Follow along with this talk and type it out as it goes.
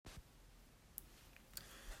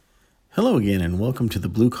Hello again, and welcome to the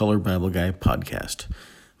Blue Collar Bible Guy podcast.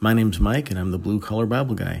 My name's Mike, and I'm the Blue Collar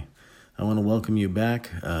Bible Guy. I want to welcome you back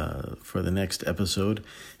for the next episode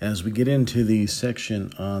as we get into the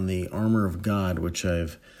section on the armor of God, which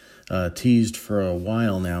I've teased for a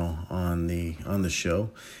while now on the show,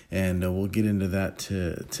 and we'll get into that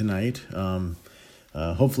tonight.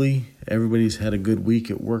 Hopefully, everybody's had a good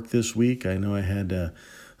week at work this week. I know I had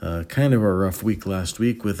kind of a rough week last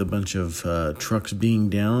week with a bunch of trucks being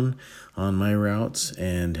down on my routes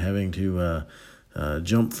and having to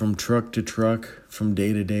jump from truck to truck from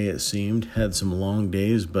day to day, it seemed. Had some long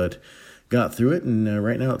days, but got through it. And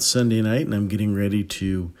right now it's Sunday night, and I'm getting ready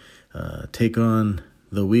to take on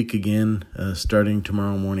the week again starting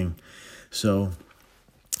tomorrow morning. So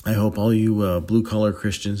I hope all you blue-collar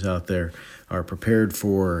Christians out there are prepared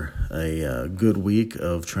for a good week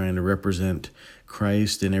of trying to represent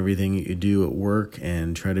Christ in everything that you do at work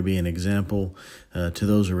and try to be an example to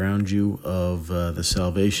those around you of the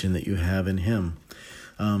salvation that you have in Him.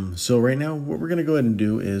 So right now, what we're going to go ahead and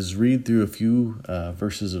do is read through a few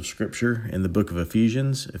verses of Scripture in the book of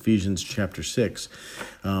Ephesians chapter 6,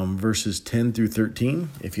 verses 10 through 13.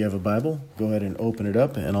 If you have a Bible, go ahead and open it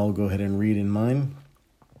up, and I'll go ahead and read in mine.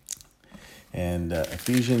 And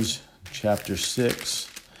Ephesians chapter 6,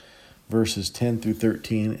 verses 10 through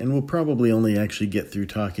 13, and we'll probably only actually get through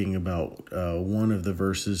talking about one of the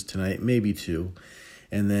verses tonight, maybe two,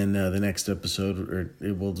 and then the next episode,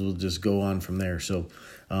 we'll just go on from there. So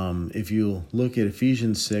if you look at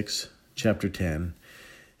Ephesians 6, chapter 10,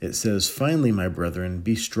 it says, "Finally, my brethren,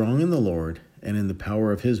 be strong in the Lord and in the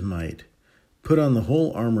power of His might. Put on the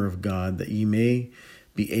whole armor of God, that ye may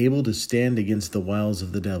be able to stand against the wiles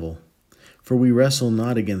of the devil. For we wrestle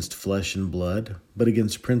not against flesh and blood, but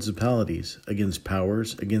against principalities, against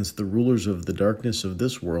powers, against the rulers of the darkness of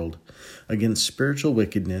this world, against spiritual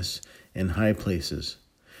wickedness in high places.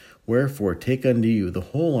 Wherefore take unto you the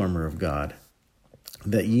whole armor of God,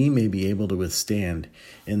 that ye may be able to withstand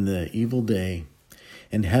in the evil day,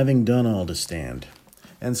 and having done all to stand."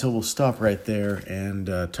 And so we'll stop right there and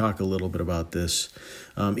talk a little bit about this.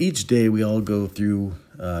 Each day we all go through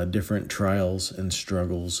different trials and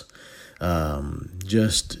struggles,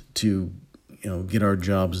 just to get our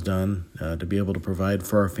jobs done, to be able to provide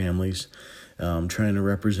for our families, trying to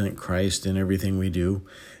represent Christ in everything we do,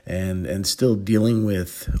 and still dealing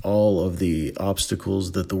with all of the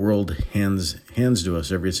obstacles that the world hands to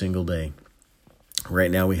us every single day.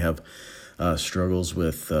 Right now we have struggles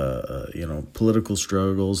with political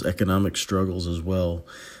struggles, economic struggles as well,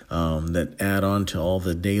 that add on to all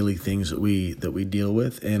the daily things that we deal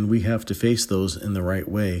with, and we have to face those in the right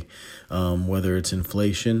way. Whether it's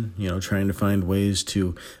inflation, trying to find ways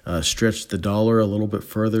to stretch the dollar a little bit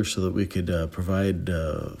further so that we could provide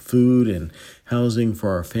food and housing for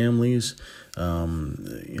our families.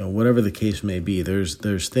 Whatever the case may be,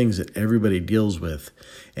 there's things that everybody deals with,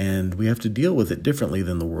 and we have to deal with it differently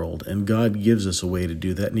than the world. And God gives us a way to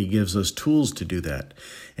do that, and He gives us tools to do that.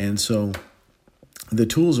 And so the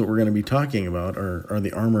tools that we're going to be talking about are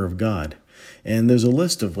the armor of God. And there's a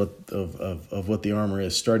list of what the armor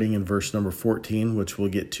is, starting in verse number 14, which we'll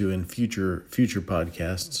get to in future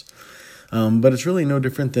podcasts. But it's really no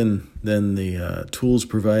different than the tools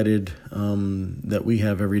provided that we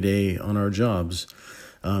have every day on our jobs.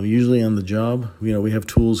 Usually on the job, we have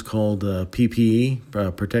tools called PPE,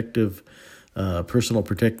 personal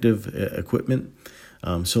protective equipment.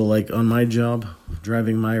 So like on my job,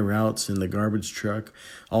 driving my routes in the garbage truck,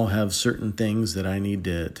 I'll have certain things that I need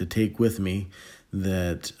to take with me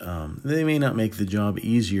that they may not make the job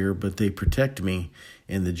easier, but they protect me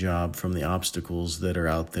in the job from the obstacles that are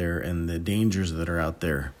out there and the dangers that are out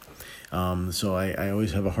there. So I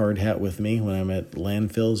always have a hard hat with me when I'm at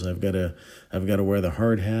landfills. I've got to wear the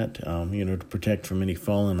hard hat, to protect from any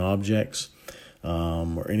fallen objects.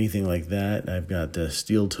 Or anything like that. I've got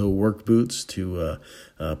steel toe work boots to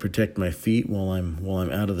protect my feet while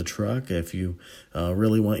I'm out of the truck. If you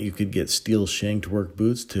really want, you could get steel shanked work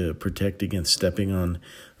boots to protect against stepping on.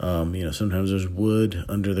 Sometimes there's wood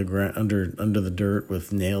under the ground, under the dirt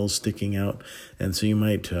with nails sticking out, and so you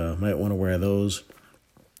might want to wear those.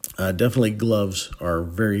 Definitely gloves are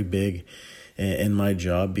very big in my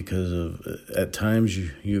job because of at times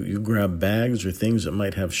you grab bags or things that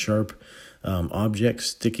might have sharp objects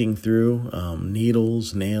sticking through,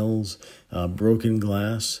 needles, nails, broken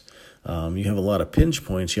glass. You have a lot of pinch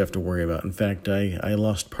points you have to worry about. In fact, I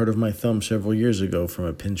lost part of my thumb several years ago from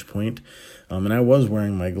a pinch point, and I was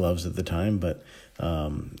wearing my gloves at the time, but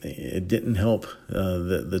it didn't help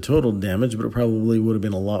the total damage, but it probably would have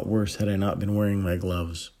been a lot worse had I not been wearing my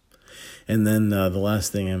gloves. And then the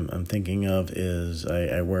last thing I'm thinking of is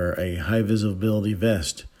I wear a high visibility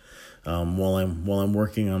vest while I'm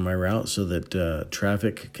working on my route, so that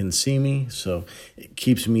traffic can see me. So it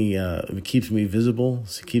keeps me visible.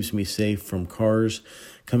 It keeps me safe from cars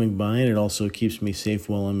coming by, and it also keeps me safe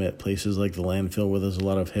while I'm at places like the landfill where there's a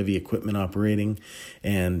lot of heavy equipment operating,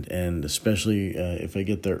 and especially if I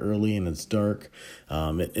get there early and it's dark,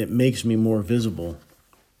 it makes me more visible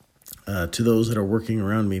to those that are working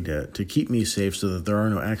around me to keep me safe so that there are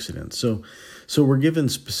no accidents. So we're given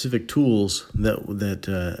specific tools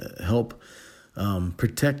that help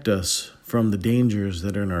protect us from the dangers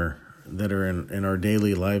that are in our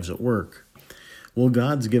daily lives at work. Well,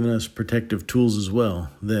 God's given us protective tools as well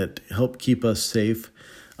that help keep us safe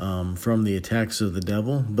from the attacks of the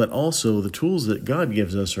devil, but also the tools that God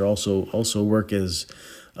gives us are also work as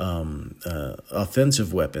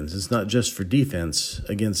offensive weapons. It's not just for defense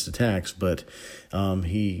against attacks, but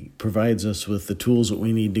He provides us with the tools that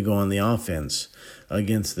we need to go on the offense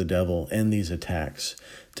against the devil and these attacks,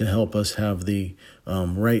 to help us have the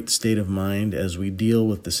right state of mind as we deal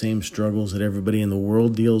with the same struggles that everybody in the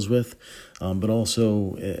world deals with, but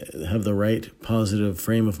also have the right positive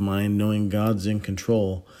frame of mind, knowing God's in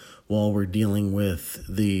control while we're dealing with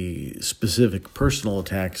the specific personal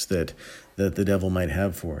attacks that the devil might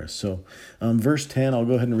have for us. So verse 10, I'll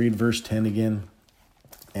go ahead and read verse 10 again.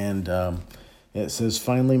 And it says,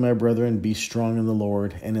 "Finally, my brethren, be strong in the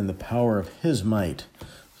Lord and in the power of His might."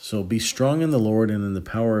 So be strong in the Lord and in the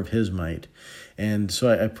power of His might. And so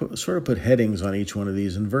I put headings on each one of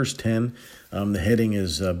these. In verse 10, the heading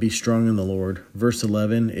is be strong in the Lord. Verse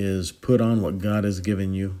 11 is put on what God has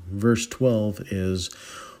given you. Verse 12 is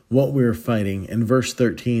what we're fighting. And verse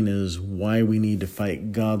 13 is why we need to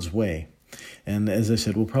fight God's way. And as I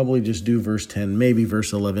said, we'll probably just do verse 10, maybe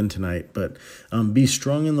verse 11 tonight. But be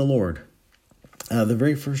strong in the Lord. The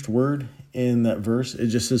very first word in that verse, it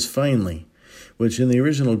just says finally, which in the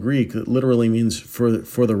original Greek literally means for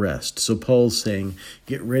the rest. So Paul's saying,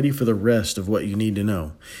 get ready for the rest of what you need to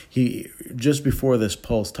know. Just before this,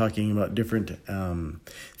 Paul's talking about different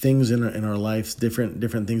things in our lives,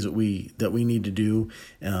 different things that we need to do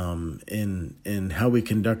in how we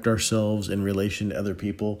conduct ourselves in relation to other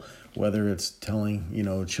people, whether it's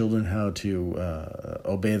telling children how to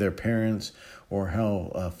obey their parents, or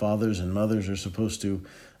how fathers and mothers are supposed to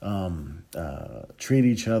treat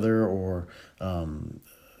each other, or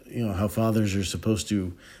how fathers are supposed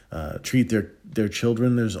to treat their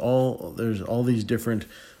children. There's all these different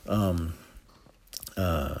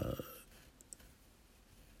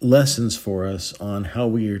lessons for us on how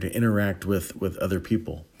we are to interact with other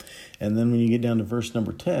people. And then when you get down to verse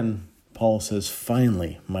number 10, Paul says,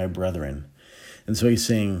 "Finally, my brethren." And so he's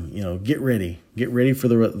saying, get ready for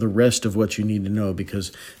the rest of what you need to know,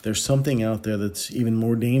 because there's something out there that's even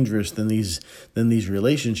more dangerous than these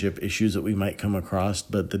relationship issues that we might come across.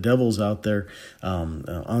 But the devil's out there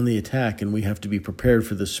on the attack, and we have to be prepared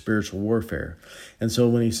for this spiritual warfare. And so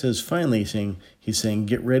when he says finally, he's saying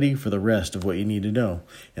get ready for the rest of what you need to know.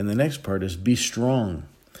 And the next part is be strong.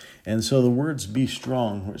 And so the words be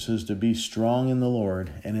strong, where it says to be strong in the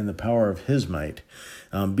Lord and in the power of His might,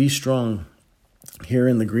 be strong here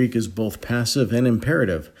in the Greek is both passive and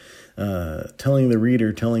imperative,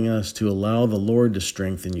 telling us to allow the Lord to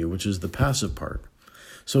strengthen you, which is the passive part.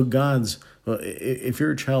 So if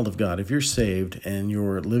you're a child of God, if you're saved and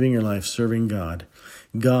you're living your life serving God,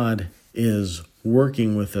 God is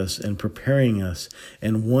working with us and preparing us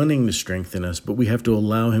and wanting to strengthen us, but we have to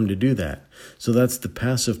allow Him to do that. So that's the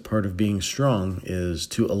passive part of being strong, is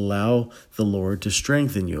to allow the Lord to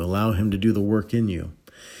strengthen you, allow Him to do the work in you.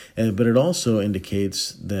 But it also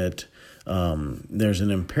indicates that there's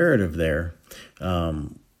an imperative there,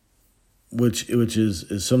 which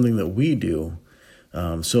is something that we do.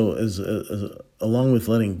 So as along with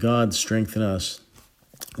letting God strengthen us,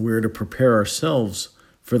 we're to prepare ourselves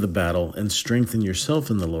for the battle and strengthen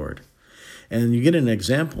yourself in the Lord. And you get an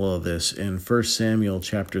example of this in 1 Samuel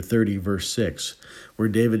chapter 30, verse 6, where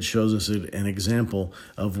David shows us an example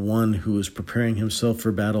of one who is preparing himself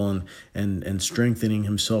for battle and strengthening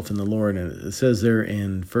himself in the Lord. And it says there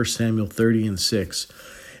in 1 Samuel 30 and 6,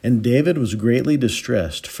 "And David was greatly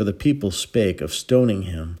distressed, for the people spake of stoning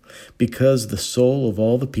him, because the soul of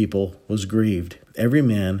all the people was grieved, every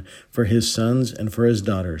man for his sons and for his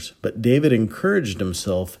daughters. But David encouraged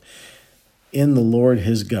himself in the Lord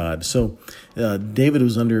his God." So David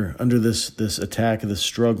was under this attack, this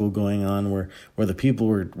struggle going on, where the people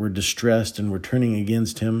were distressed and were turning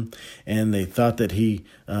against him, and they thought that he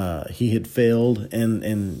had failed,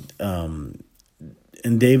 and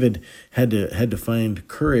David had to find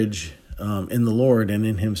courage in the Lord and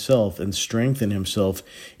in himself, and strengthen himself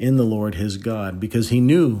in the Lord his God, because he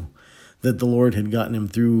knew that the Lord had gotten him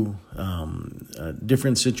through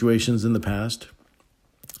different situations in the past.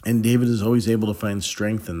 And David is always able to find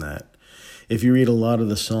strength in that. If you read a lot of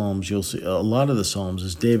the Psalms, you'll see a lot of the Psalms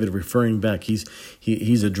is David referring back.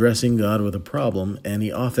 He's addressing God with a problem, and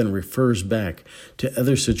he often refers back to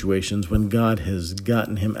other situations when God has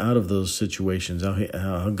gotten him out of those situations.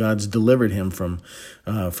 How God's delivered him from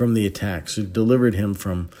the attacks, delivered him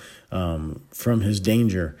from his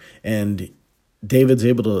danger, and David's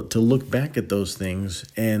able to look back at those things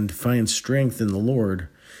and find strength in the Lord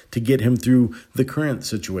to get him through the current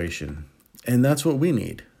situation, and that's what we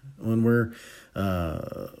need. When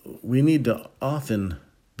we need to often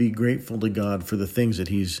be grateful to God for the things that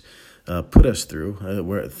He's put us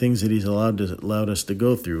through, things that He's allowed us to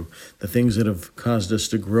go through, the things that have caused us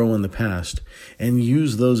to grow in the past, and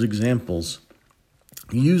use those examples,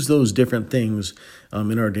 use those different things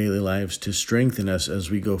in our daily lives to strengthen us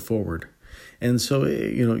as we go forward. And so,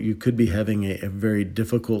 you could be having a very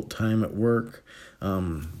difficult time at work,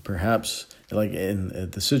 perhaps. Like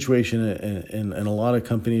in the situation in a lot of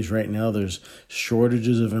companies right now, there's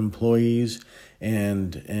shortages of employees,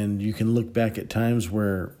 and you can look back at times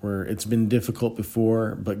where it's been difficult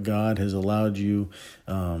before, but God has allowed you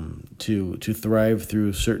to thrive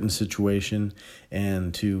through certain situation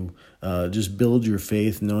and to just build your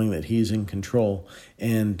faith, knowing that He's in control,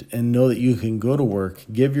 and know that you can go to work,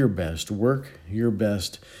 give your best, work your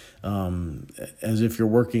best as if you're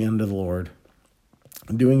working under the Lord,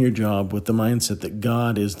 doing your job with the mindset that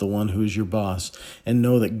God is the one who is your boss, and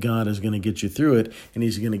know that God is going to get you through it, and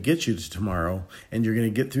He's going to get you to tomorrow, and you're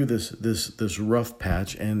going to get through this rough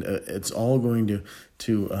patch, and it's all going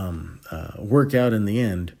to work out in the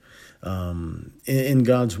end in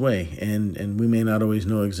God's way. And we may not always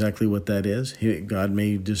know exactly what that is. God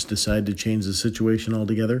may just decide to change the situation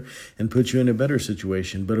altogether and put you in a better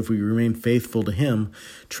situation. But if we remain faithful to Him,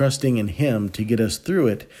 trusting in Him to get us through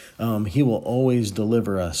it, He will always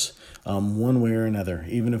deliver us one way or another,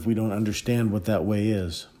 even if we don't understand what that way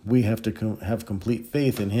is. We have to have complete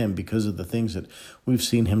faith in Him because of the things that we've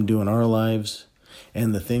seen Him do in our lives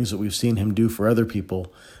and the things that we've seen Him do for other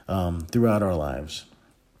people throughout our lives.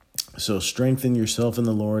 So strengthen yourself in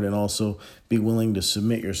the Lord, and also be willing to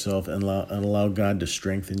submit yourself and allow God to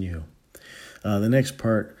strengthen you. The next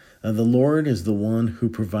part, the Lord is the one who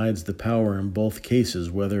provides the power in both cases,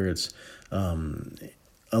 whether it's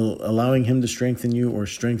allowing Him to strengthen you or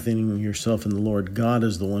strengthening yourself in the Lord. God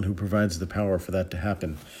is the one who provides the power for that to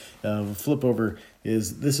happen. Flip over,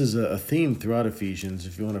 this is a theme throughout Ephesians.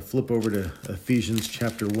 If you want to flip over to Ephesians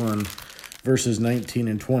chapter 1, verses 19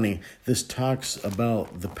 and 20, this talks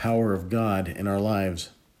about the power of God in our lives.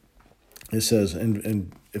 It says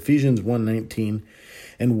in Ephesians 1:19,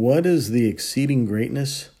 "And what is the exceeding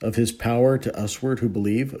greatness of His power to usward who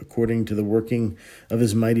believe, according to the working of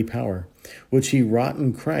His mighty power, which He wrought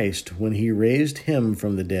in Christ when He raised Him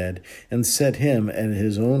from the dead and set Him at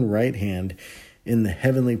His own right hand in the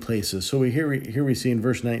heavenly places." So here we see in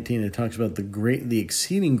verse 19, it talks about the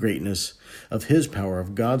exceeding greatness of His power,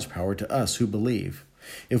 of God's power to us who believe.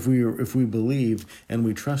 If we believe and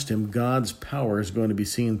we trust Him, God's power is going to be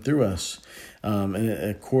seen through us, and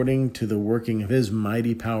according to the working of His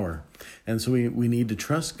mighty power. And so we need to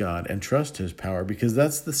trust God and trust His power, because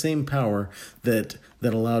that's the same power that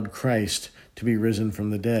allowed Christ to be risen from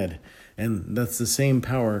the dead. And that's the same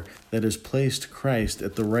power that has placed Christ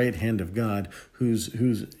at the right hand of God, who's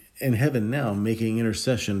in heaven now, making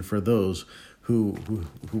intercession for those who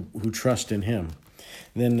trust in Him.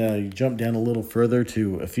 Then you jump down a little further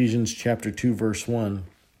to Ephesians chapter 2, verse 1.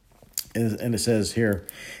 And it says here,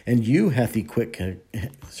 and you hath he quickened,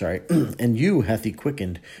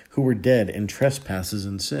 who were dead in trespasses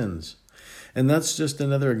and sins. And that's just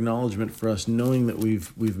another acknowledgement for us, knowing that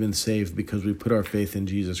we've been saved because we put our faith in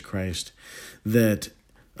Jesus Christ, that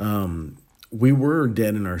we were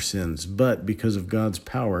dead in our sins, but because of God's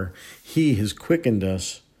power, He has quickened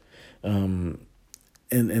us and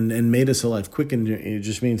made us alive. Quickened, it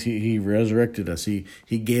just means he resurrected us. He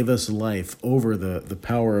gave us life over the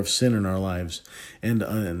power of sin in our lives, and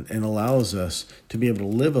allows us to be able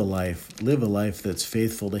to live a life that's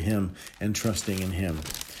faithful to Him and trusting in Him.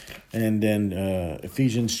 And then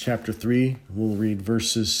Ephesians chapter 3, we'll read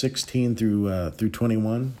verses 16 through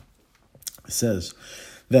 21. It says,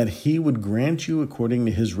 "That He would grant you according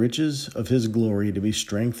to His riches of His glory to be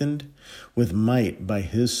strengthened with might by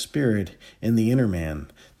His Spirit in the inner man,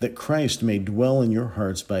 that Christ may dwell in your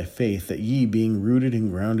hearts by faith, that ye, being rooted and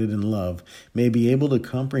grounded in love, may be able to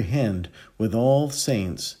comprehend with all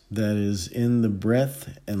saints that is in the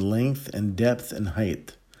breadth and length and depth and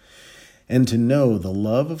height, and to know the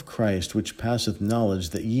love of Christ which passeth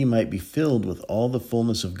knowledge, that ye might be filled with all the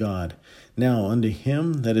fullness of God. Now unto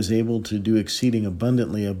him that is able to do exceeding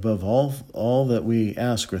abundantly above all that we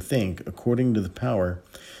ask or think, according to the power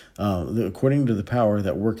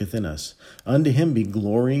that worketh in us. Unto him be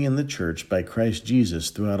glory in the church by Christ Jesus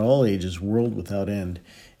throughout all ages, world without end.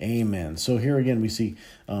 Amen. So here again we see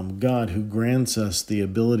God who grants us the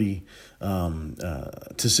ability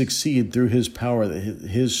to succeed through his power,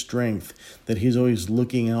 his strength, that he's always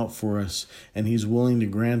looking out for us, and he's willing to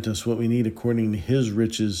grant us what we need according to his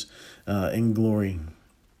riches in glory.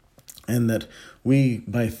 And that we,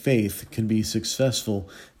 by faith, can be successful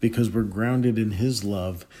because we're grounded in his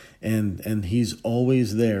love, and he's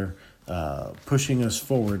always there pushing us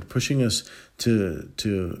forward, pushing us to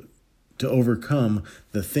overcome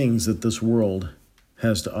the things that this world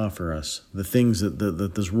has to offer us, the things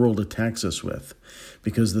that this world attacks us with,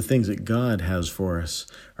 because the things that God has for us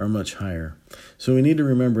are much higher. So we need to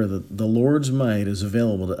remember that the Lord's might is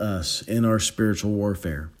available to us in our spiritual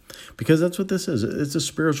warfare, because that's what this is. It's a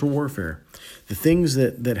spiritual warfare. The things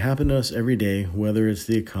that happen to us every day, whether it's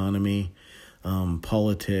the economy,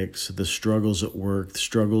 politics, the struggles at work, the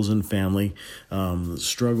struggles in family,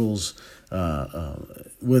 struggles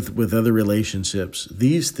with other relationships.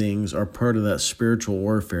 These things are part of that spiritual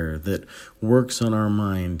warfare that works on our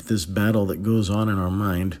mind, this battle that goes on in our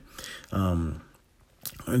mind,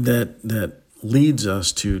 that leads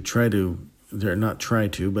us to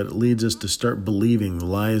but it leads us to start believing the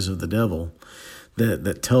lies of the devil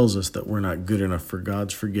that tells us that we're not good enough for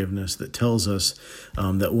God's forgiveness, that tells us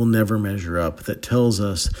that we'll never measure up, that tells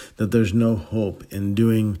us that there's no hope in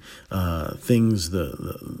doing things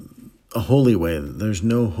a holy way. There's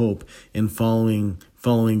no hope in following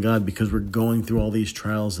God because we're going through all these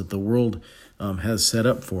trials that the world has set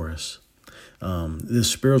up for us.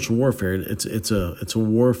 This spiritual warfare, it's a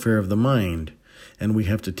warfare of the mind, and we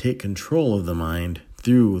have to take control of the mind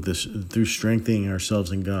through strengthening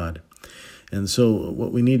ourselves in God. And so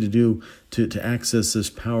what we need to do to access this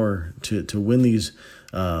power, to win these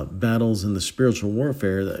battles in the spiritual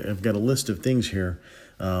warfare, I've got a list of things here.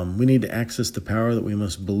 We need to access the power that we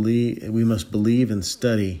must believe and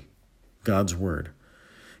study God's word.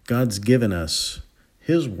 God's given us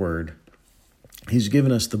his word. He's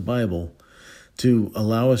given us the Bible to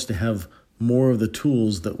allow us to have more of the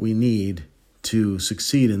tools that we need to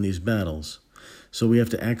succeed in these battles. So we have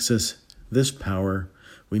to access this power.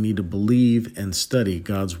 We need to believe and study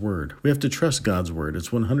God's word. We have to trust God's word. It's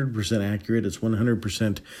 100% accurate. It's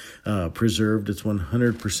 100% preserved. It's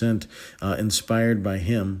 100% inspired by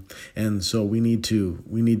him. And so we need to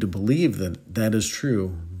believe that is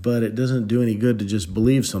true, but it doesn't do any good to just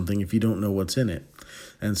believe something if you don't know what's in it.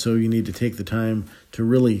 And so you need to take the time to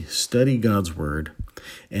really study God's word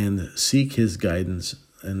and seek his guidance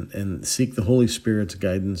and seek the Holy Spirit's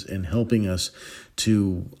guidance in helping us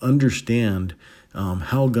to understand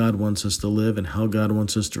how God wants us to live and how God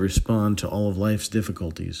wants us to respond to all of life's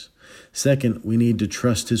difficulties. Second, we need to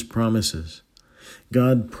trust his promises.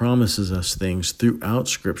 God promises us things throughout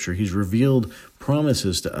Scripture. He's revealed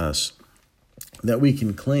promises to us that we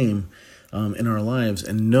can claim in our lives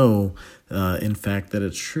and know, in fact, that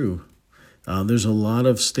it's true. There's a lot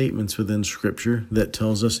of statements within Scripture that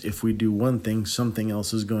tells us if we do one thing, something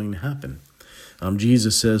else is going to happen.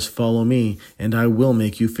 Jesus says, "Follow me, and I will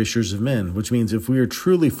make you fishers of men," which means if we are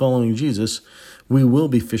truly following Jesus, we will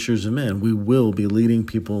be fishers of men. We will be leading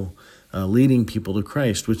people to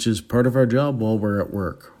Christ, which is part of our job while we're at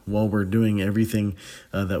work, while we're doing everything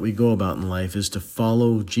that we go about in life, is to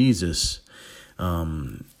follow Jesus,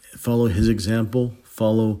 follow his example,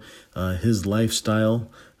 follow his lifestyle,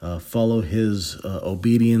 follow his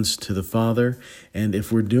obedience to the Father. And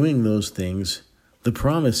if we're doing those things, the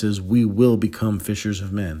promise is we will become fishers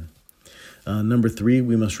of men. Number 3,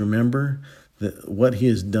 we must remember that what he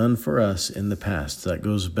has done for us in the past. That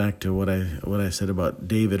goes back to what I said about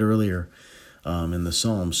David earlier in the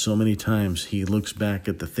Psalms. So many times he looks back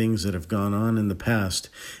at the things that have gone on in the past,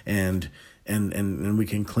 and we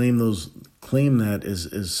can claim that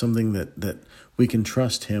as something that we can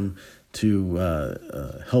trust him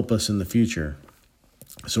to help us in the future.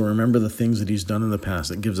 So remember the things that he's done in the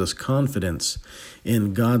past. It gives us confidence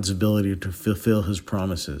in God's ability to fulfill his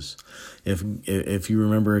promises. If you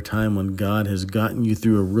remember a time when God has gotten you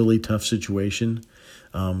through a really tough situation,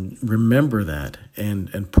 remember that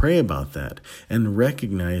and pray about that and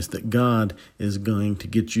recognize that God is going to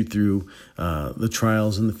get you through the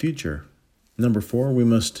trials in the future. Number 4, we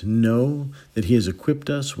must know that he has equipped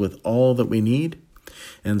us with all that we need.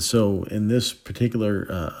 And so in this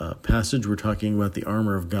particular passage, we're talking about the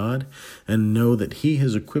armor of God, and know that he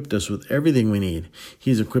has equipped us with everything we need.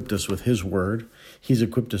 He's equipped us with his word. He's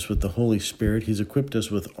equipped us with the Holy Spirit. He's equipped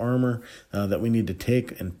us with armor that we need to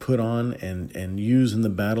take and put on and use in the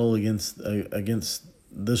battle against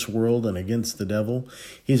this world and against the devil.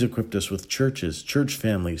 He's equipped us with churches, church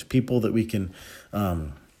families, people that we can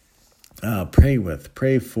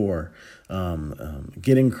pray for,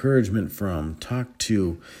 get encouragement from, talk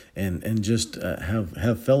to, and just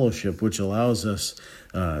have fellowship, which allows us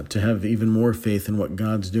to have even more faith in what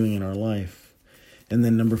God's doing in our life. And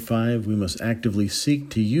then number 5, we must actively seek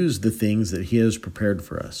to use the things that he has prepared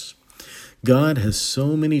for us. God has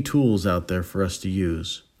so many tools out there for us to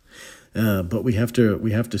use. But we have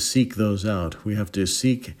to seek those out. We have to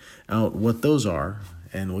seek out what those are,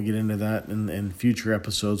 and we'll get into that in future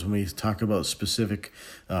episodes when we talk about specific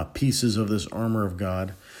pieces of this armor of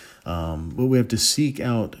God. But we have to seek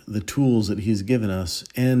out the tools that he's given us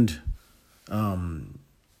and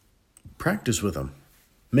practice with them.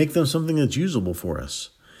 Make them something that's usable for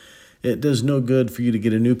us. It does no good for you to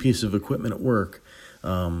get a new piece of equipment at work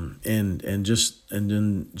and then just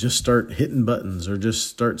start hitting buttons or just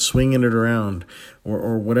start swinging it around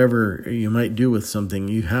or whatever you might do with something.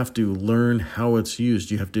 You have to learn how it's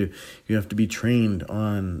used. You have to be trained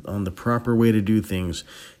on the proper way to do things.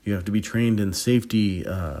 You have to be trained in safety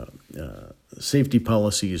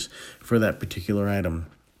policies for that particular item.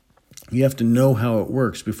 You have to know how it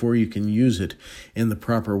works before you can use it in the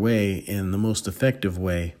proper way, in the most effective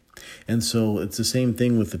way. And so it's the same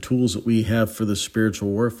thing with the tools that we have for the spiritual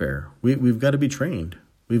warfare. We've got to be trained.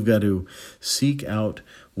 We've got to seek out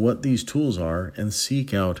what these tools are and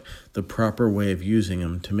seek out the proper way of using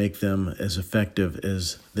them to make them as effective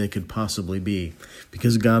as they could possibly be.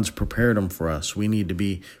 Because God's prepared them for us. We need to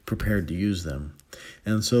be prepared to use them.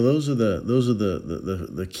 And so those are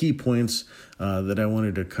the key points that I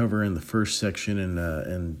wanted to cover in the first section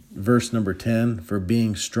in verse number 10 for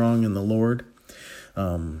being strong in the Lord.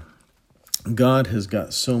 God has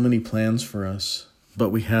got so many plans for us, but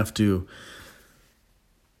we have to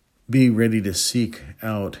be ready to seek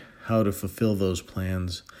out how to fulfill those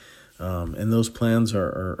plans. And those plans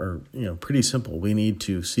are pretty simple. We need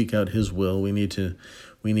to seek out his will. We need to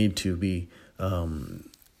be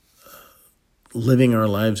living our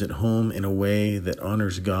lives at home in a way that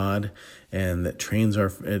honors God and that trains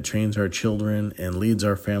our children and leads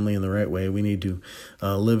our family in the right way. We need to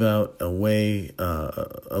live a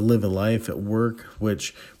life at work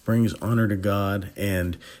which brings honor to God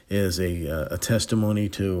and is a testimony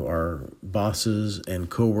to our bosses and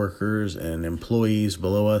coworkers and employees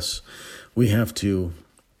below us. We have to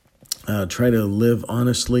try to live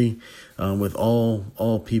honestly with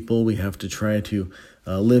all people. We have to try to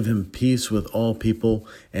live in peace with all people,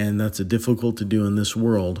 and that's difficult to do in this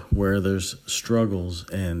world where there's struggles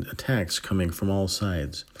and attacks coming from all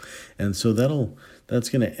sides. And so that's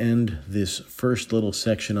going to end this first little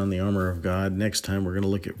section on the armor of God. Next time we're going to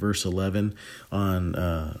look at verse 11 on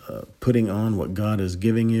putting on what God has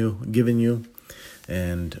given you,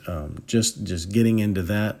 and just getting into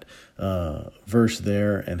that verse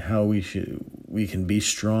there and how we can be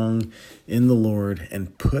strong in the Lord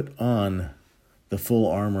and put on the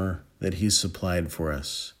full armor that he's supplied for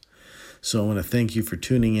us. So I want to thank you for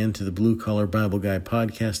tuning in to the Blue Collar Bible Guy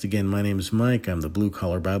podcast. Again, my name is Mike. I'm the Blue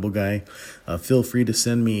Collar Bible Guy. Feel free to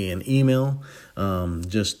send me an email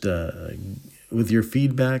with your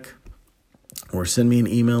feedback, or send me an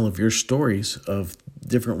email of your stories of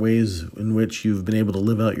different ways in which you've been able to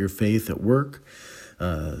live out your faith at work.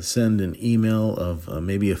 Send an email of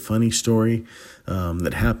maybe a funny story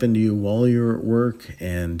that happened to you while you were at work,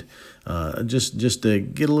 and just to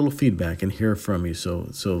get a little feedback and hear from you.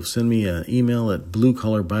 So send me an email at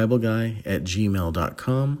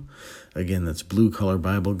bluecollarbibleguy@gmail.com. Again, that's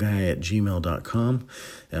bluecollarbibleguy@gmail.com.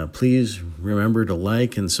 Please remember to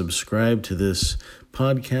like and subscribe to this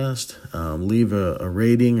podcast. Leave a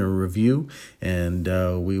rating or review, and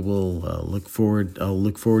we will I'll look forward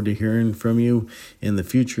to hearing from you in the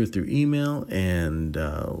future through email. And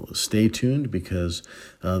stay tuned, because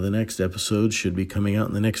the next episode should be coming out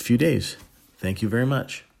in the next few days. Thank you very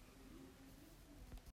much.